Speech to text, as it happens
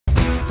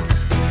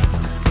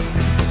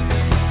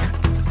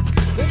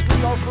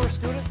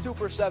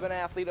Super 7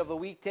 Athlete of the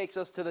Week takes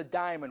us to the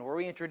Diamond, where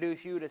we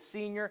introduce you to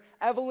senior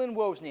Evelyn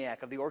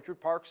Wozniak of the Orchard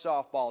Park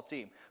softball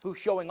team, who's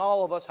showing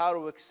all of us how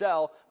to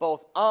excel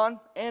both on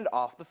and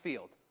off the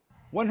field.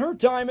 When her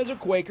time as a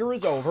Quaker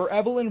is over,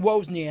 Evelyn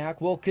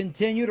Wozniak will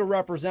continue to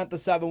represent the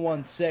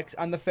 716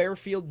 on the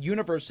Fairfield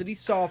University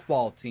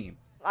softball team.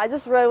 I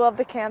just really love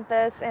the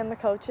campus and the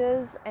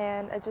coaches,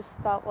 and it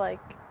just felt like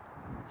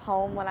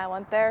home when I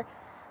went there.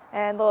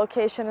 And the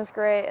location is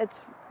great.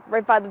 It's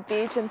right by the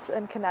beach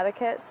in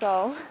Connecticut,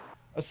 so.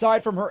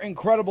 Aside from her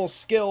incredible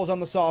skills on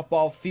the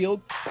softball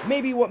field,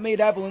 maybe what made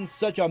Evelyn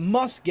such a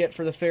must-get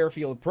for the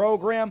Fairfield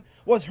program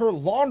was her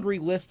laundry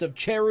list of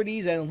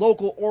charities and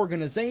local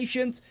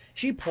organizations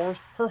she pours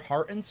her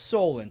heart and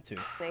soul into.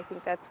 I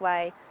think that's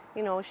why,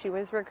 you know, she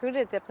was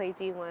recruited to play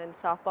D1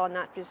 softball,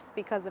 not just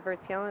because of her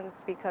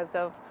talents, because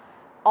of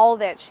all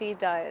that she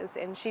does.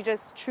 And she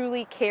just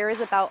truly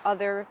cares about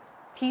other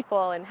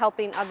people and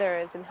helping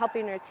others and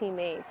helping her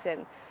teammates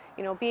and,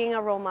 you know, being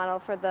a role model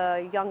for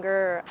the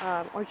younger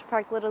Orchard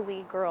Park Little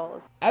League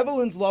girls.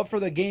 Evelyn's love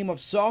for the game of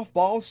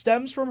softball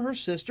stems from her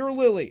sister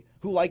Lily,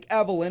 who, like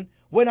Evelyn,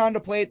 went on to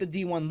play at the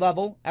D1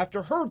 level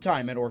after her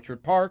time at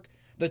Orchard Park.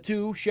 The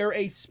two share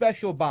a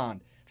special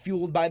bond,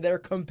 fueled by their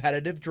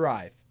competitive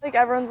drive. Like,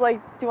 everyone's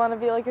like, do you want to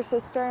be like your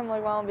sister? I'm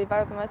like, well, I want to be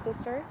better than my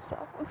sister. So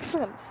I'm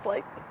just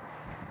like,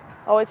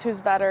 always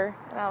who's better.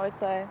 And I always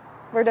say,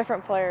 we're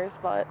different players,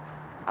 but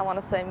I want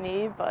to say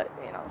me, but,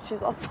 you know,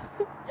 she's also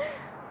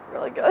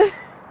really good.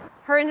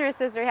 Her and her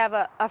sister have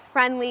a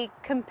friendly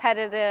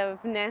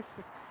competitiveness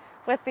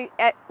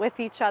with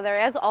each other,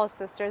 as all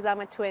sisters. I'm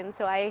a twin,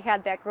 so I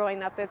had that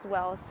growing up as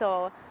well.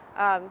 So,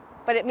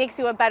 but it makes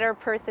you a better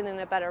person and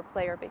a better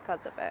player because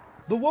of it.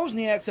 The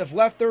Wozniaks have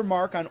left their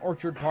mark on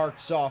Orchard Park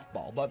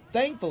softball, but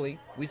thankfully,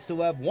 we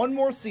still have one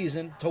more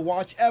season to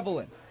watch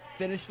Evelyn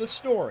finish the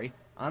story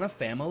on a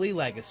family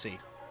legacy.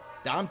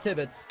 Dom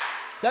Tibbetts,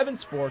 7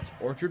 Sports,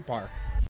 Orchard Park.